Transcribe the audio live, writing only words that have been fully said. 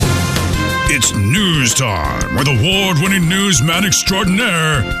It's news time with award-winning newsman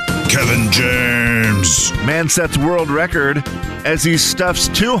extraordinaire, Kevin James. Man sets world record as he stuffs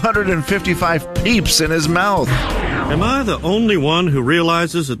 255 peeps in his mouth. Am I the only one who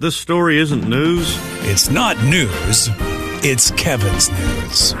realizes that this story isn't news? It's not news. It's Kevin's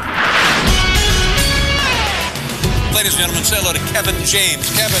news. Ladies and gentlemen, say hello to Kevin James.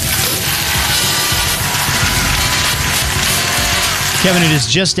 Kevin, it is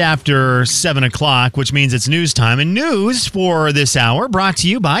just after 7 o'clock, which means it's news time. And news for this hour brought to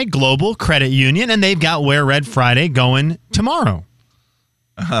you by Global Credit Union, and they've got Wear Red Friday going tomorrow.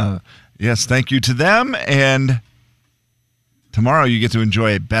 Yes, thank you to them. And tomorrow you get to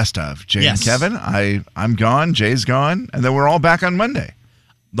enjoy a best of. Jay and Kevin, I'm gone, Jay's gone, and then we're all back on Monday.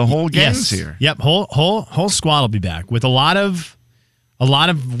 The whole gang's here. Yep, whole squad will be back with a lot of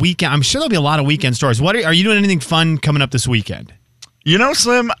weekend. I'm sure there'll be a lot of weekend stories. Are you doing anything fun coming up this weekend? You know,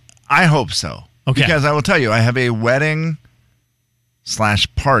 Slim, I hope so. Okay. Because I will tell you, I have a wedding/party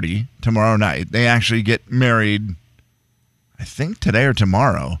tomorrow night. They actually get married, I think today or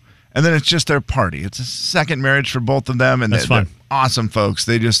tomorrow. And then it's just their party. It's a second marriage for both of them. And that's fun. They're awesome folks.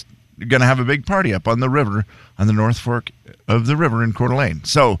 They just going to have a big party up on the river, on the North Fork of the river in Coeur d'Alene.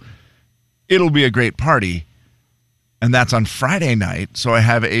 So it'll be a great party. And that's on Friday night. So I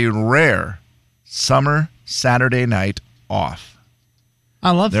have a rare summer Saturday night off. I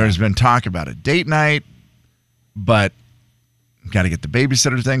love that. There's been talk about a date night, but got to get the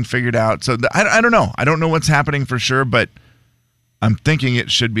babysitter thing figured out. So I don't know. I don't know what's happening for sure, but I'm thinking it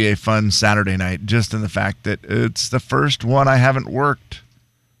should be a fun Saturday night just in the fact that it's the first one I haven't worked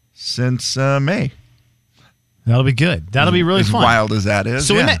since May. That'll be good. That'll be really fun. As wild as that is.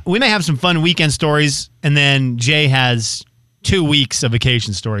 So we may have some fun weekend stories, and then Jay has 2 weeks of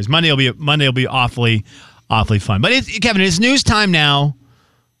vacation stories. Monday will be awfully fun. But Kevin, it's news time now.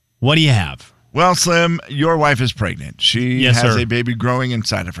 What do you have? Well, Slim, your wife is pregnant. She has a baby growing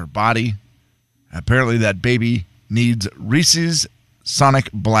inside of her body. Apparently that baby needs Reese's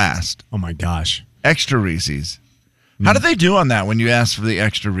Sonic Blast. Oh, my gosh. Extra Reese's. How do they do on that when you ask for the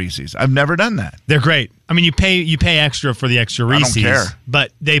extra Reese's? I've never done that. They're great. I mean, you pay extra for the extra Reese's. I don't care.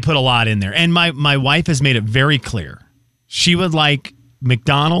 But they put a lot in there. And my wife has made it very clear. She would like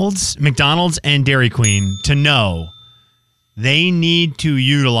McDonald's and Dairy Queen to know they need to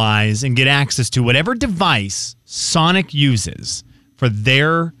utilize and get access to whatever device Sonic uses for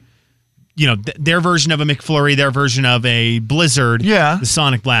their version of a McFlurry, their version of a Blizzard, the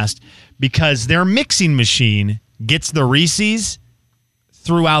Sonic Blast, because their mixing machine gets the Reese's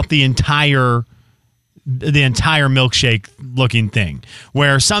throughout the entire milkshake looking thing,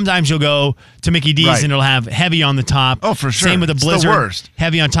 where sometimes you'll go to Mickey D's and it'll have heavy on the top. Oh, for sure. Same with a Blizzard. It's the worst.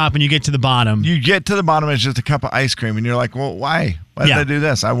 Heavy on top, and you get to the bottom. You get to the bottom, it's just a cup of ice cream, and you're like, well, why? Why did I do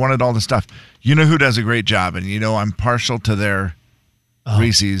this? I wanted all the stuff. You know who does a great job, and you know I'm partial to their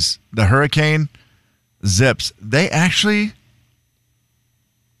Reese's. The Hurricane Zips. They actually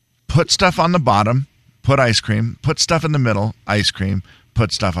put stuff on the bottom, put ice cream, put stuff in the middle, ice cream,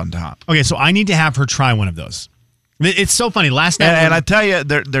 put stuff on top. Okay, so I need to have her try one of those. It's so funny. Last night, and I tell you,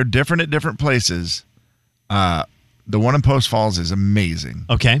 they're different at different places. The one in Post Falls is amazing.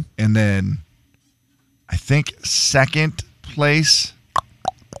 Okay, and then I think second place,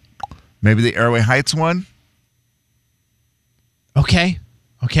 maybe the Airway Heights one. Okay.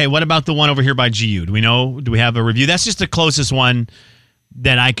 What about the one over here by GU? Do we have a review? That's just the closest one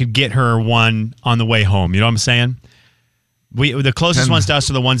that I could get her one on the way home. You know what I'm saying? The closest ones to us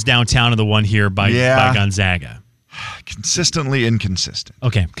are the ones downtown and the one here by Gonzaga. Consistently inconsistent.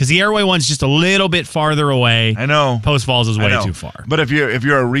 Okay, because the Airway one's just a little bit farther away. I know. Post Falls is way too far. But if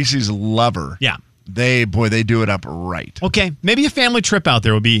you're a Reese's lover, they do it up right. Okay, maybe a family trip out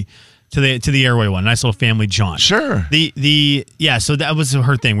there would be to the Airway one. Nice little family jaunt. Sure. So that was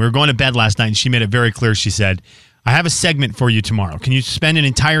her thing. We were going to bed last night, and she made it very clear. She said, I have a segment for you tomorrow. Can you spend an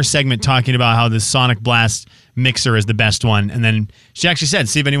entire segment talking about how the Sonic Blast mixer is the best one? And then she actually said,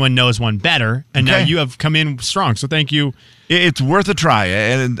 see if anyone knows one better. And now you have come in strong, so thank you. It's worth a try.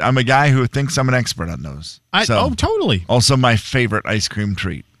 And I'm a guy who thinks I'm an expert on those. Totally. Also my favorite ice cream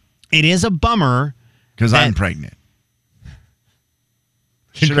treat. It is a bummer. Because I'm pregnant.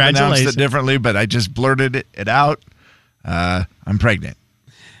 Should have announced it differently, but I just blurted it out. I'm pregnant.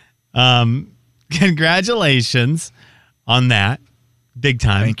 Congratulations on that. Big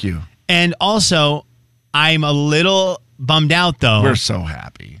time. Thank you. And also, I'm a little bummed out, though. We're so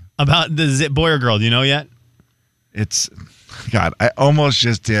happy. About the Zip boy or girl. Do you know yet? God, I almost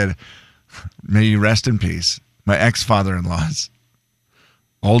just did. May you rest in peace. My ex-father-in-law's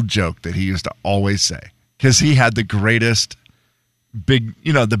old joke that he used to always say. Because he had the greatest big,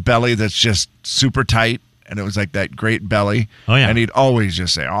 the belly that's just super tight. And it was like that great belly. Oh, yeah. And he'd always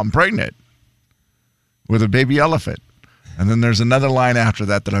just say, I'm pregnant with a baby elephant. And then there's another line after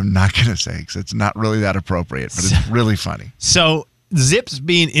that I'm not going to say because it's not really that appropriate, but it's really funny. So Zips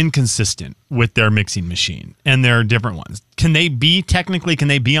being inconsistent with their mixing machine, and there are different ones. Can they be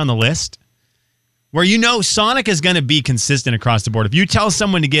on the list? Where Sonic is going to be consistent across the board. If you tell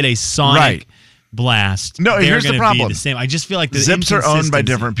someone to get a Sonic blast, no, here's the problem. Be the same. I just feel like the Zips are owned by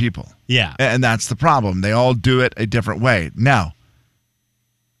different people. Yeah. And that's the problem. They all do it a different way. Now,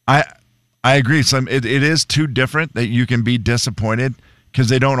 I agree. So it is too different that you can be disappointed because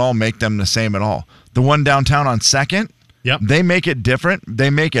they don't all make them the same at all. The one downtown on 2nd, they make it different. They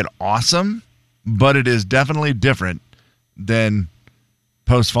make it awesome, but it is definitely different than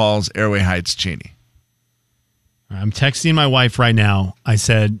Post Falls, Airway Heights, Cheney. I'm texting my wife right now. I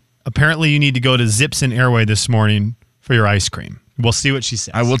said, apparently you need to go to Zips and Airway this morning for your ice cream. We'll see what she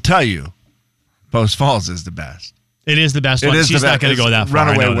says. I will tell you, Post Falls is the best. It is the best one. She's not going to go that far.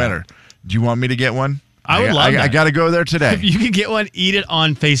 Runaway winner. Do you want me to get one? I would love that. I got to go there today. If you could get one, eat it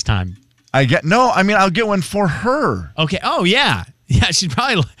on FaceTime. I'll get one for her. Okay. Oh, yeah. Yeah, she would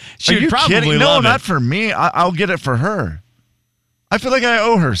probably kidding? No, love it. not for me. I'll get it for her. I feel like I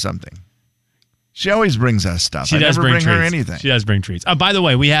owe her something. She always brings us stuff. She I does never bring her treats. anything. She does bring treats. By the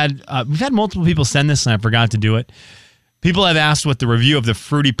way, we've had multiple people send this, and I forgot to do it. People have asked what the review of the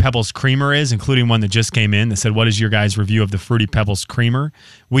Fruity Pebbles Creamer is, including one that just came in that said, what is your guys' review of the Fruity Pebbles Creamer?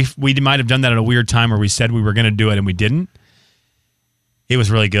 We might have done that at a weird time where we said we were going to do it and we didn't. It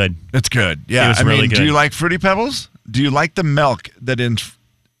was really good. It's good. Yeah. It was really good. Do you like Fruity Pebbles? Do you like the milk that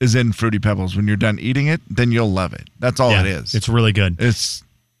is in Fruity Pebbles? When you're done eating it, then you'll love it. That's all it is. It's really good.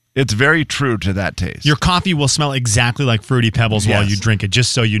 It's very true to that taste. Your coffee will smell exactly like Fruity Pebbles while you drink it,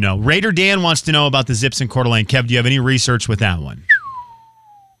 just so you know. Raider Dan wants to know about the Zips in Coeur d'Alene. Kev, do you have any research with that one?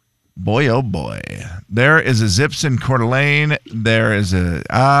 Boy, oh boy. There is a Zips in Coeur d'Alene. There is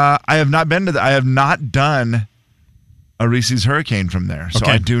I have not been to I have not done a Reese's Hurricane from there. So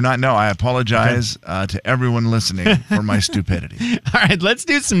I do not know. I apologize to everyone listening for my stupidity. All right, let's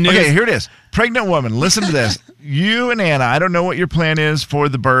do some news. Okay, here it is. Pregnant woman, listen to this. You and Anna, I don't know what your plan is for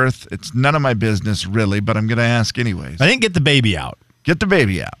the birth. It's none of my business, really, but I'm going to ask anyways. I think get the baby out. Get the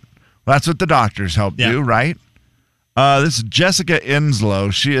baby out. Well, that's what the doctors help do, right? This is Jessica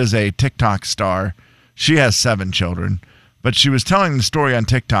Inslow. She is a TikTok star. She has 7 children, but she was telling the story on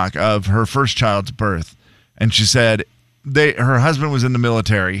TikTok of her first child's birth, and she said her husband was in the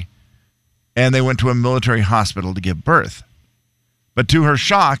military, and they went to a military hospital to give birth. But to her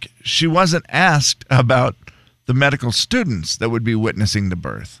shock, she wasn't asked about the medical students that would be witnessing the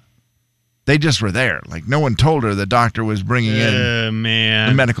birth. They just were there. Like, no one told her the doctor was bringing in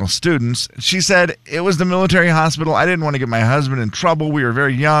the medical students. She said, it was the military hospital. I didn't want to get my husband in trouble. We were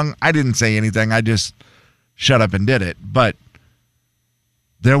very young. I didn't say anything. I just shut up and did it. But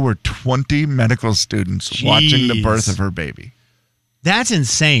there were 20 medical students watching the birth of her baby. That's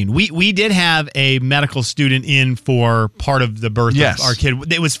insane. We did have a medical student in for part of the birth of our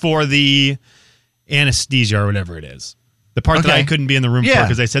kid. It was for the anesthesia or whatever it is. The part that I couldn't be in the room for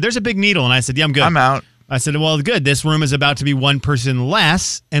because they said, there's a big needle. And I said, yeah, I'm good. I'm out. I said, well, good. This room is about to be one person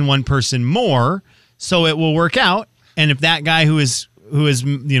less and one person more, so it will work out. And if that guy who is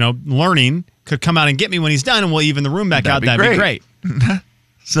learning could come out and get me when he's done and we'll even the room back out, that'd be great.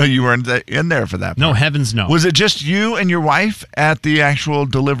 So you weren't in there for that part. No, heavens no. Was it just you and your wife at the actual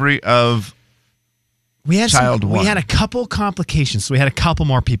delivery of child one? We had a couple complications, so we had a couple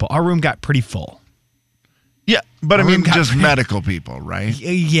more people. Our room got pretty full. Yeah, but I mean just medical people, right?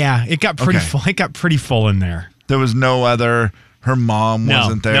 Yeah, it got pretty full. It got pretty full in there. There was no other, her mom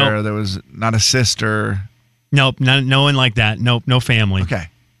wasn't there. Nope. There was not a sister. Nope, no one like that. Nope, no family. Okay.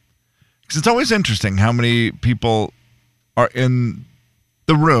 Because it's always interesting how many people are in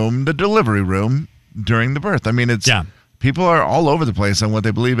the room, the delivery room, during the birth. I mean, people are all over the place on what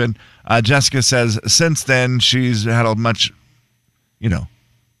they believe in. Jessica says since then she's had a much,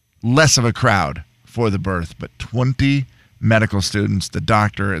 less of a crowd for the birth, but 20 medical students, the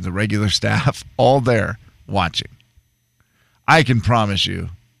doctor, the regular staff, all there watching. I can promise you,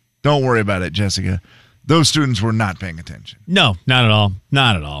 don't worry about it, Jessica. Those students were not paying attention. No, not at all.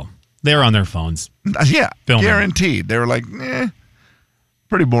 Not at all. They were on their phones. Yeah, filming. Guaranteed. They were like,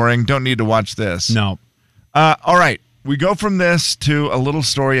 pretty boring. Don't need to watch this. No. All right. We go from this to a little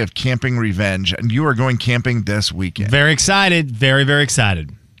story of camping revenge, and you are going camping this weekend. Very excited. Very, very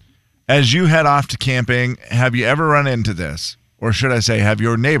excited. As you head off to camping, have you ever run into this? Or should I say, have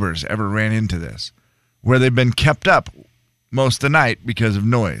your neighbors ever ran into this? Where they've been kept up most of the night because of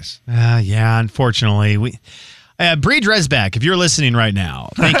noise? Yeah, unfortunately. Bree Dresbach, if you're listening right now,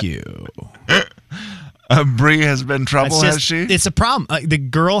 thank you. Bree has been trouble, has she? It's a problem. The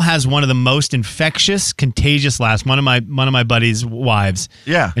girl has one of the most infectious, contagious laughs. One of my buddy's wives.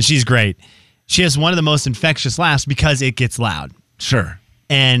 Yeah. And she's great. She has one of the most infectious laughs because it gets loud. Sure.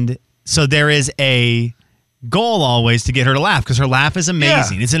 And so there is a goal always to get her to laugh because her laugh is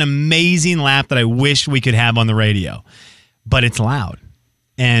amazing. Yeah. It's an amazing laugh that I wish we could have on the radio, but it's loud.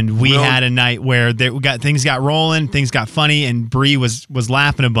 And we had a night where things got rolling, things got funny, and Bree was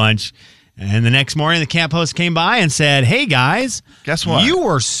laughing a bunch. And the next morning, the camp host came by and said, "Hey guys, guess what? You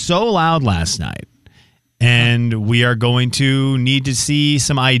were so loud last night, and we are going to need to see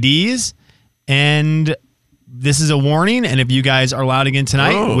some IDs. And this is a warning. And if you guys are loud again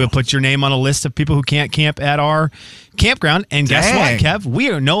tonight, we'll put your name on a list of people who can't camp at our campground. And guess what, Kev? We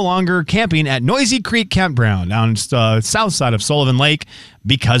are no longer camping at Noisy Creek Campground down the south side of Sullivan Lake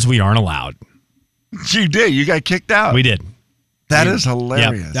because we aren't allowed." You did. You got kicked out. We did. That is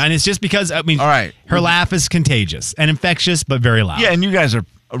hilarious. Yeah. And it's just because, I mean, all right, her laugh is contagious and infectious, but very loud. Yeah, and you guys are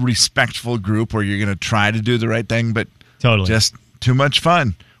a respectful group where you're going to try to do the right thing, but totally just too much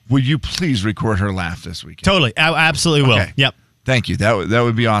fun. Would you please record her laugh this weekend? Totally. I absolutely will. Okay. Yep. Thank you. That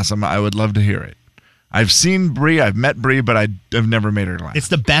would be awesome. I would love to hear it. I've seen Bree. I've met Bree, but I've never made her laugh. It's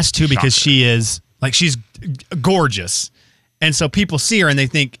the best, too, because she's gorgeous. And so people see her and they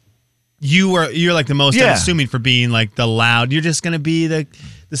think, you're like the most unassuming for being like the loud. You're just going to be the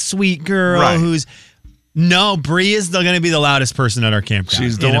sweet girl who's. No, Bree is going to be the loudest person at our campground.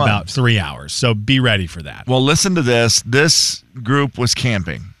 She's the in one. about 3 hours. So be ready for that. Well, listen to this. This group was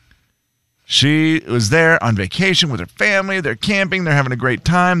camping. She was there on vacation with her family. They're camping. They're having a great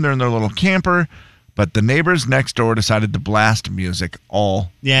time. They're in their little camper. But the neighbors next door decided to blast music all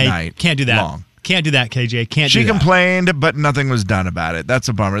night. Can't do that. Long. Can't do that, KJ. Can't do that. She complained, but nothing was done about it. That's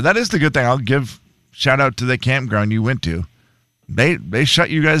a bummer. That is the good thing. I'll give shout out to the campground you went to. They shut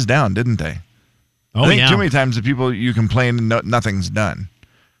you guys down, didn't they? Oh, I think too many times the people you complain and nothing's done.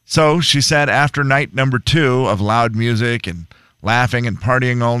 So she said after night number 2 of loud music and laughing and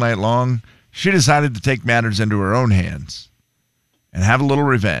partying all night long, she decided to take matters into her own hands and have a little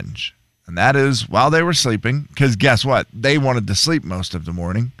revenge. And that is while they were sleeping, because guess what? They wanted to sleep most of the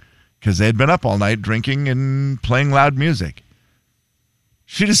morning because they had been up all night drinking and playing loud music.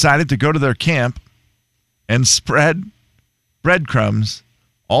 She decided to go to their camp and spread breadcrumbs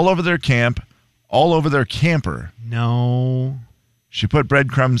all over their camp, all over their camper. No. She put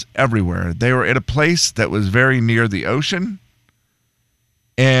breadcrumbs everywhere. They were at a place that was very near the ocean.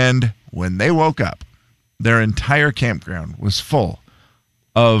 And when they woke up, their entire campground was full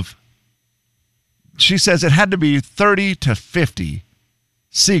of, she says it had to be 30 to 50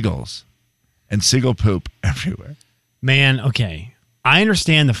 seagulls and seagull poop everywhere. Man, okay. I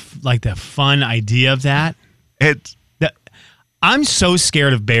understand the fun idea of that. I'm so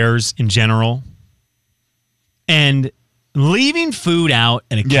scared of bears in general. And leaving food out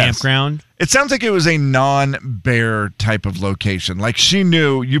at a campground. It sounds like it was a non-bear type of location. Like she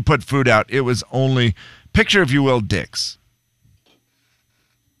knew you put food out. It was only, picture if you will, dicks.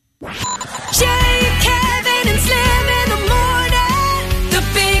 Jay, Kevin, and Slim in the morning. The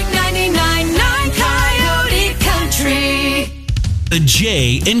big 99.9 Coyote Country. The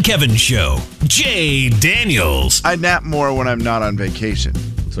Jay and Kevin Show. Jay Daniels. I nap more when I'm not on vacation.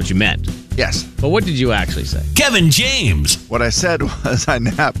 That's what you meant. Yes. But what did you actually say? Kevin James. What I said was I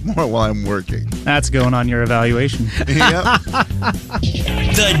nap more while I'm working. That's going on your evaluation. Yep.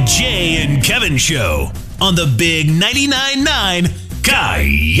 The Jay and Kevin Show on the big 99.9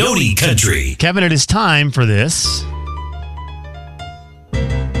 Coyote Country. Kevin, it is time for this.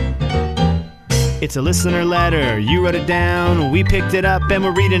 It's a listener letter. You wrote it down. We picked it up and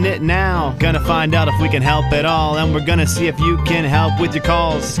we're reading it now. Gonna find out if we can help at all. And we're gonna see if you can help with your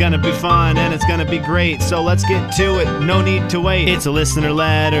calls. It's gonna be fun and it's gonna be great. So let's get to it. No need to wait. It's a listener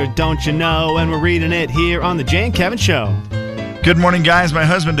letter, don't you know? And we're reading it here on the Jay and Kevin Show. Good morning, guys. My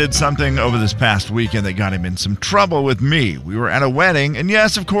husband did something over this past weekend that got him in some trouble with me. We were at a wedding, and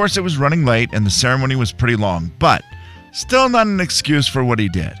yes, of course, it was running late, and the ceremony was pretty long, but still not an excuse for what he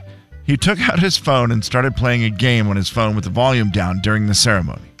did. He took out his phone and started playing a game on his phone with the volume down during the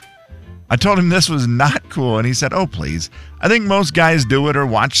ceremony. I told him this was not cool, and he said, "Oh, please. I think most guys do it or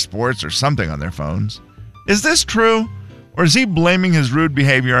watch sports or something on their phones." Is this true? Or is he blaming his rude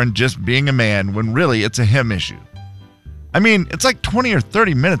behavior on just being a man when really it's a him issue? I mean, it's like 20 or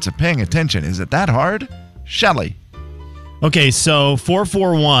 30 minutes of paying attention. Is it that hard? Shelly. Okay, so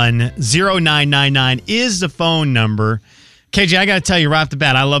 441-0999 is the phone number. KJ, I got to tell you right off the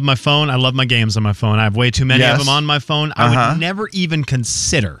bat, I love my phone. I love my games on my phone. I have way too many of them on my phone. I would never even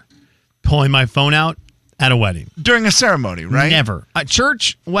consider pulling my phone out at a wedding. During a ceremony, right? Never. A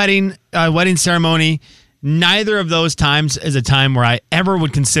church, wedding ceremony, neither of those times is a time where I ever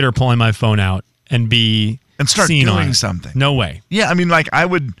would consider pulling my phone out and start seen on doing it. something. No way. Yeah, I mean, like, I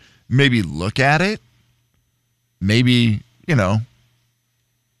would maybe look at it, maybe,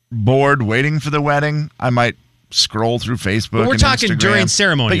 bored waiting for the wedding. I might scroll through Facebook But we're and talking Instagram. during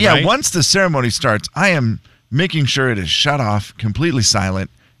ceremony, But yeah, right? once the ceremony starts, I am making sure it is shut off, completely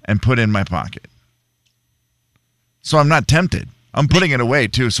silent, and put in my pocket. So I'm not tempted. I'm putting it away,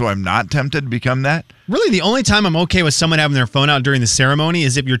 too, so I'm not tempted to become that. Really, the only time I'm okay with someone having their phone out during the ceremony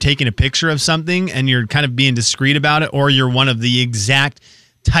is if you're taking a picture of something and you're kind of being discreet about it, or you're one of the exact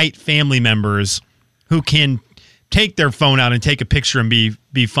tight family members who can take their phone out and take a picture and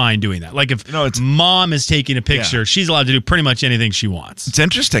be fine doing that. Like if mom is taking a picture, she's allowed to do pretty much anything she wants. It's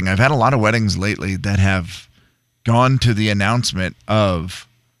interesting. I've had a lot of weddings lately that have gone to the announcement of,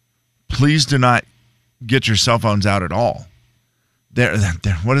 please do not get your cell phones out at all.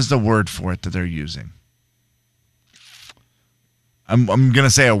 What is the word for it that they're using? I'm going to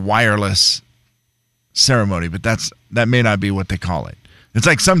say a wireless ceremony, but that may not be what they call it. It's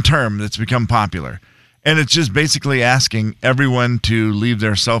like some term that's become popular. And it's just basically asking everyone to leave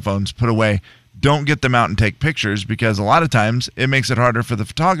their cell phones put away. Don't get them out and take pictures, because a lot of times it makes it harder for the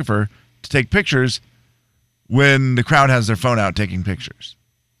photographer to take pictures when the crowd has their phone out taking pictures.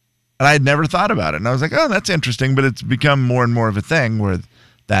 And I had never thought about it. And I was like, oh, that's interesting. But it's become more and more of a thing where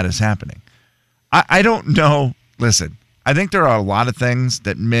that is happening. I don't know. Listen, I think there are a lot of things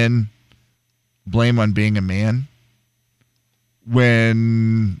that men blame on being a man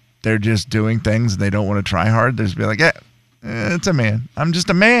when they're just doing things and they don't want to try hard. They're just be like, it's a man. I'm just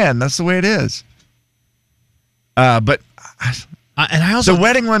a man. That's the way it is. But and I also the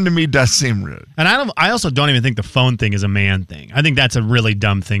wedding one to me does seem rude. And I also don't even think the phone thing is a man thing. I think that's a really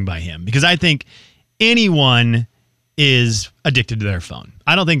dumb thing by him, because I think anyone is addicted to their phone.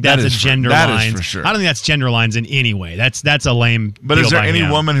 I don't think that's a gender line. That is for sure. I don't think that's gender lines in any way. That's a lame. But deal is there by any him.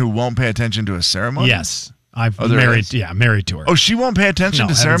 woman who won't pay attention to a ceremony? Yes. I've there married. is? Yeah, married to her. Oh, she won't pay attention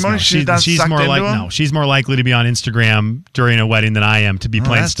to heavens ceremonies? no. She's not more sucked like into them? no. She's more likely to be on Instagram during a wedding than I am to be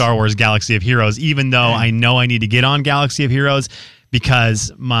playing Star Wars Galaxy of Heroes, even though I know I need to get on Galaxy of Heroes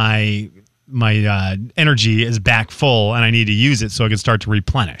because my energy is back full and I need to use it so I can start to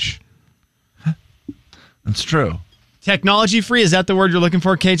replenish. That's true. Technology free, is that the word you're looking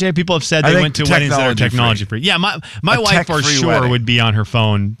for, KJ? People have said they went to weddings that are technology free. Yeah, my wife for sure wedding. would be on her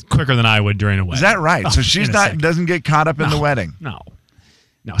phone quicker than I would during a wedding. Is that right? Oh, so she's doesn't get caught up in the wedding. No.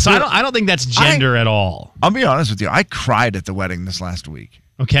 So I don't think that's gender at all. I'll be honest with you. I cried at the wedding this last week.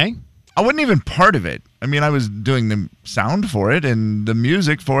 Okay. I wasn't even part of it. I mean, I was doing the sound for it and the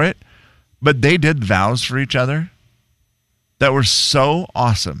music for it, but they did vows for each other that were so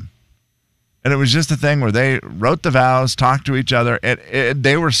awesome. And it was just a thing where they wrote the vows, talked to each other.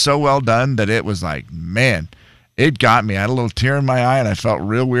 They were so well done that it was like, man, it got me. I had a little tear in my eye, and I felt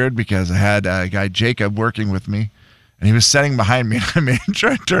real weird because I had a guy, Jacob, working with me, and he was sitting behind me, and I made sure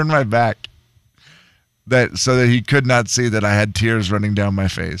I turned my back so that he could not see that I had tears running down my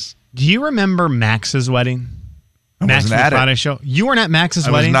face. Do you remember Max's wedding? I Max wasn't from at the Friday it. show? You weren't at Max's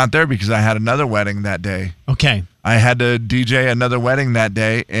I wedding? was not there because I had another wedding that day. Okay. I had to DJ another wedding that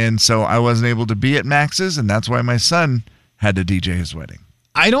day, and so I wasn't able to be at Max's, and that's why my son had to DJ his wedding.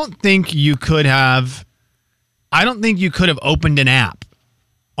 I don't think you could have opened an app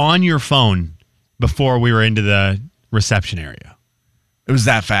on your phone before we were into the reception area. It was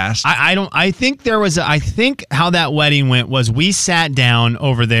that fast. I think how that wedding went was we sat down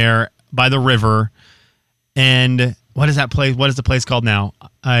over there by the river, and what is that place? What is the place called now?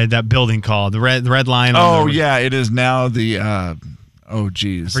 That building called the Red Lion. Oh yeah, it is now the.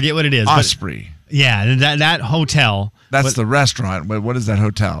 Forget what it is. Osprey. Yeah, that hotel. That's the restaurant. But what is that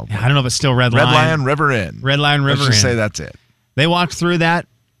hotel? I don't know if it's still Red Red Lion. Lion River Inn. Red Lion River Inn. Let's just say that's it. They walked through that,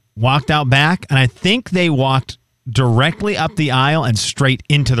 walked out back, and I think they walked directly up the aisle and straight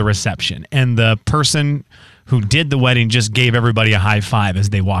into the reception. And the person who did the wedding just gave everybody a high five as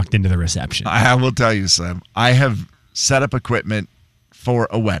they walked into the reception. I will tell you, Sam, I have set up equipment for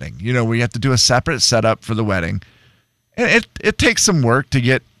a wedding. You know, we have to do a separate setup for the wedding. And it takes some work to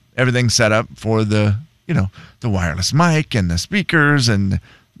get everything set up for the wireless mic and the speakers and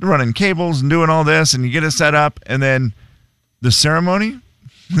running cables and doing all this, and you get it set up, and then the ceremony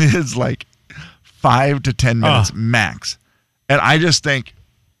is like 5 to 10 minutes max. And I just think,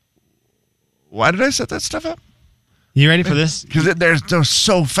 why did I set that stuff up? You ready for this? Because they're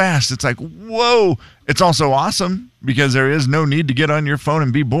so fast. It's like, whoa. It's also awesome because there is no need to get on your phone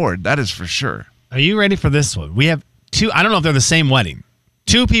and be bored. That is for sure. Are you ready for this one? We have two. I don't know if they're the same wedding.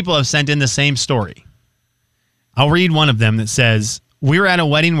 Two people have sent in the same story. I'll read one of them that says, we were at a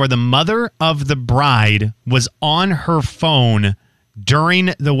wedding where the mother of the bride was on her phone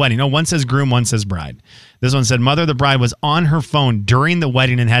during the wedding. Oh, one says groom, one says bride. This one said, mother of the bride was on her phone during the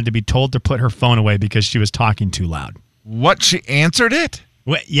wedding and had to be told to put her phone away because she was talking too loud. What? She answered it?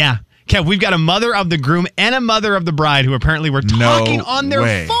 Yeah. Kev, we've got a mother of the groom and a mother of the bride who apparently were talking on their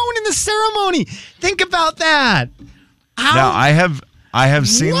phone in the ceremony. Think about that. Now, I have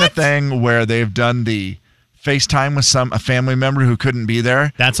seen the thing where they've done the FaceTime with a family member who couldn't be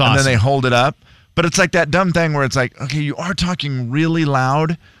there. That's awesome. And then they hold it up. But it's like that dumb thing where it's like, okay, you are talking really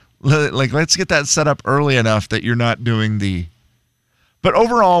loud. Like, let's get that set up early enough that you're not doing the... But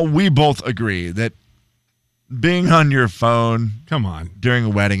overall, we both agree that being on your phone... Come on. ...during a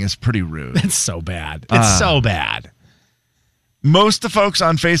wedding is pretty rude. It's so bad. It's so bad. Most of the folks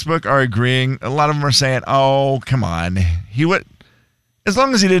on Facebook are agreeing. A lot of them are saying, oh, come on. He would... As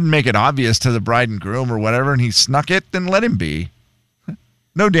long as he didn't make it obvious to the bride and groom or whatever, and he snuck it, then let him be.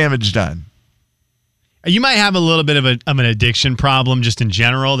 No damage done. You might have a little bit of an addiction problem just in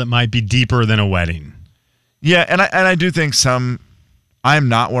general that might be deeper than a wedding. Yeah, and I do think I'm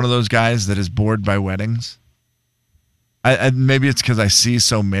not one of those guys that is bored by weddings. Maybe it's because I see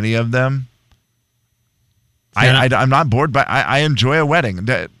so many of them. I'm not bored by. I enjoy a wedding.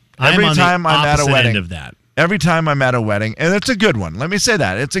 Every time I'm at a wedding, end of that. Every time I'm at a wedding, and it's a good one. Let me say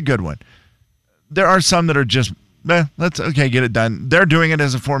that it's a good one. There are some that are just, get it done. They're doing it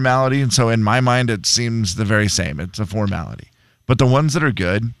as a formality, and so in my mind, it seems the very same. It's a formality. But the ones that are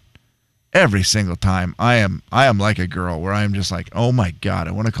good, every single time, I am like a girl where I'm just like, oh my God,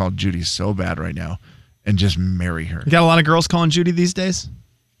 I want to call Judy so bad right now, and just marry her. You got a lot of girls calling Judy these days?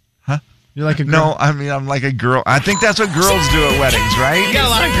 Huh? You're like a girl? No, I mean, I'm like a girl. I think that's what girls do at weddings, right? You got a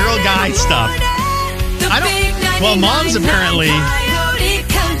lot of girl guy stuff. Well, moms apparently.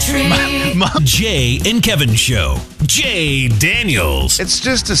 Jay and Kevin Show. Jay Daniels. It's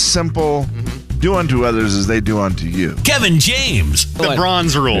just a simple do unto others as they do unto you. Kevin James. The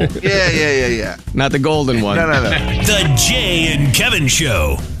bronze rule. Yeah. Not the golden one. No. The Jay and Kevin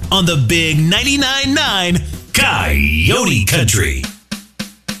Show on the Big 99.9 Coyote Country.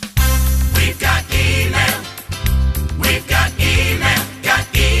 We've got email. We've got email. Got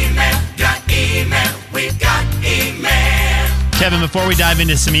email. Got email. We've got email. Kevin, before we dive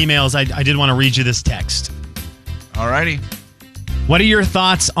into some emails, I did want to read you this text. Alrighty. What are your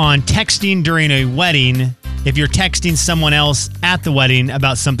thoughts on texting during a wedding if you're texting someone else at the wedding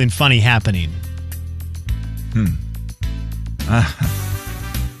about something funny happening?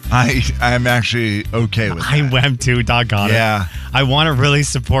 I'm actually okay with that. I am too, doggone it. Yeah. I want to really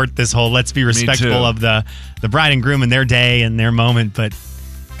support this whole let's be respectful of the bride and groom and their day and their moment, but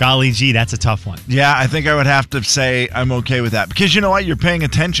golly gee, that's a tough one. Yeah, I think I would have to say I'm okay with that. Because you know what? You're paying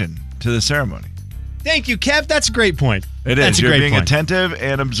attention to the ceremony. Thank you, Kev. That's a great point. It is. You're being attentive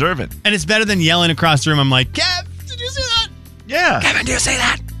and observant. And it's better than yelling across the room. I'm like, Kev, did you see that? Yeah. Kevin, do you see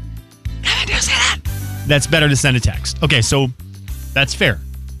that? Kevin, do you see that? That's better to send a text. Okay, so that's fair.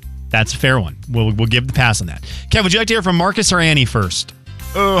 That's a fair one. We'll give the pass on that. Kev, would you like to hear from Marcus or Annie first?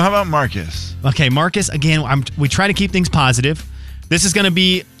 Oh, how about Marcus? Okay, Marcus, again, we try to keep things positive. This is going to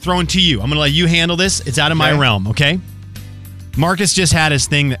be thrown to you. I'm going to let you handle this. It's out of my realm, okay? Marcus just had his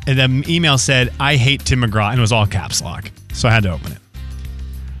thing. The email said, I hate Tim McGraw, and it was all caps lock. So I had to open it.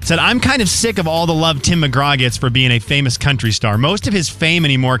 It said, I'm kind of sick of all the love Tim McGraw gets for being a famous country star. Most of his fame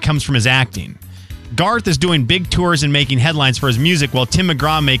anymore comes from his acting. Garth is doing big tours and making headlines for his music, while Tim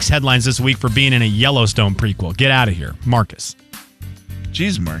McGraw makes headlines this week for being in a Yellowstone prequel. Get out of here, Marcus.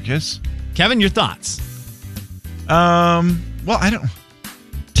 Jeez, Marcus. Kevin, your thoughts? Well, I don't...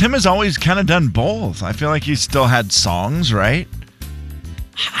 Tim has always kind of done both. I feel like he's still had songs, right?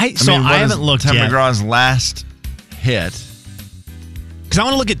 I haven't looked Tim yet. Tim McGraw's last hit. Because I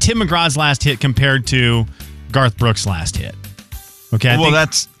want to look at Tim McGraw's last hit compared to Garth Brooks' last hit. Okay.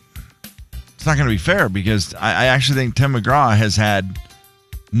 It's not going to be fair because I actually think Tim McGraw has had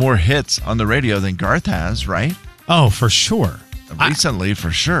more hits on the radio than Garth has, right? Oh, for sure. Recently,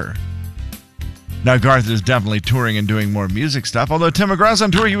 for sure. Now, Garth is definitely touring and doing more music stuff. Although Tim McGraw's on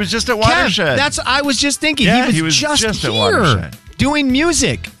tour, he was just at Watershed. I was just thinking. Yeah, he was just at here Watershed doing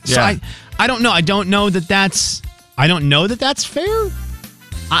music. So yeah. I don't know. I don't know that that's fair.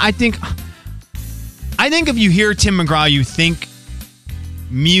 I think if you hear Tim McGraw, you think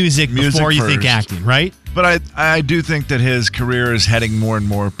music before you think acting, right? But I do think that his career is heading more and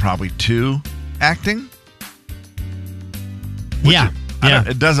more probably to acting. Yeah.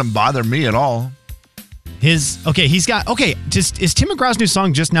 It doesn't bother me at all. Is Tim McGraw's new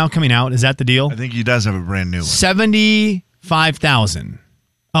song just now coming out? Is that the deal? I think he does have a brand new one. 75,000.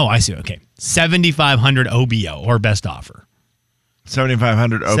 Oh, I see. Okay. $7,500 OBO or best offer.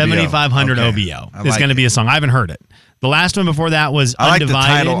 7,500 OBO. 7,500 Okay. OBO I is like going to it. be a song. I haven't heard it. The last one before that was I like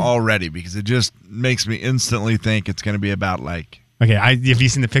Undivided. the title already because it just makes me instantly think it's going to be about like. Okay, have you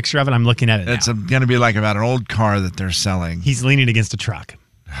seen the picture of it? I'm looking at it It's now. going to be like about an old car that they're selling. He's leaning against a truck.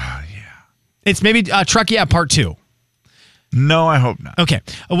 Oh, yeah. It's maybe Truck Yeah Part 2. No, I hope not. Okay.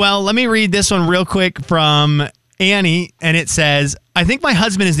 Well, let me read this one real quick from Annie, and it says, I think my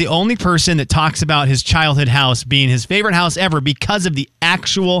husband is the only person that talks about his childhood house being his favorite house ever because of the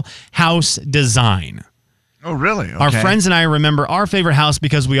actual house design. Oh, really? Okay. Our friends and I remember our favorite house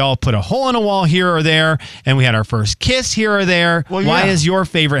because we all put a hole in a wall here or there, and we had our first kiss here or there. Well, Why yeah. is your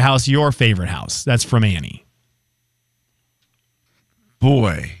favorite house your favorite house? That's from Annie.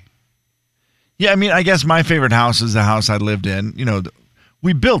 Boy. Yeah, I mean, I guess my favorite house is the house I lived in. You know,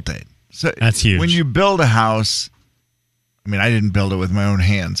 we built it. So That's huge. When you build a house, I mean, I didn't build it with my own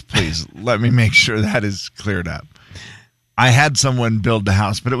hands. Please let me make sure that is cleared up. I had someone build the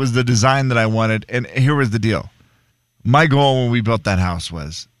house, but it was the design that I wanted. And here was the deal. My goal when we built that house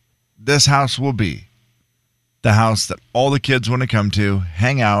was this house will be the house that all the kids want to come to,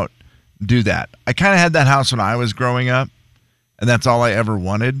 hang out, do that. I kind of had that house when I was growing up, and that's all I ever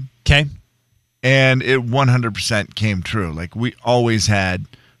wanted. Okay. And it 100% came true. Like, we always had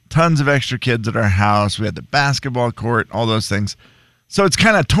tons of extra kids at our house. We had the basketball court, all those things. So it's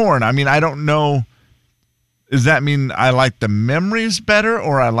kind of torn. I mean, I don't know. Does that mean I liked the memories better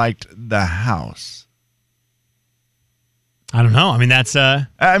or I liked the house? I don't know. I mean, that's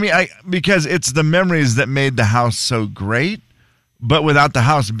because it's the memories that made the house so great. But without the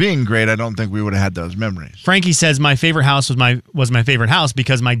house being great, I don't think we would have had those memories. Frankie says my favorite house was my favorite house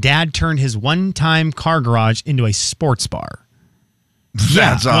because my dad turned his one-time car garage into a sports bar.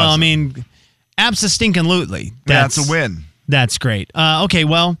 That's awesome. Well, I mean, abso-stinkin-lutely. That's a win. That's great. Okay,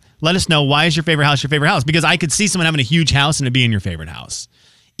 well, let us know, why is your favorite house your favorite house? Because I could see someone having a huge house and it being your favorite house.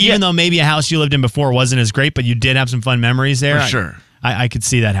 Even though maybe a house you lived in before wasn't as great, but you did have some fun memories there. For sure. I could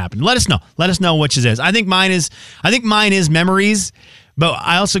see that happen. Let us know. Let us know which it is. I think mine is memories, but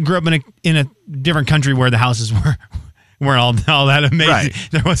I also grew up in a different country where the houses weren't all that amazing. Right.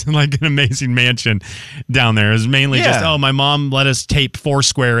 There wasn't like an amazing mansion down there. It was mainly just, my mom let us tape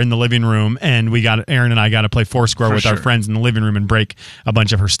Foursquare in the living room, and Aaron and I got to play Foursquare with our friends in the living room and break a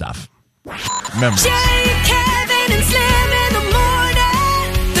bunch of her stuff. Memories. Jay, Kevin, and Slim in the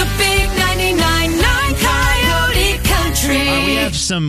morning. The big 99.9 Coyote Country. We have some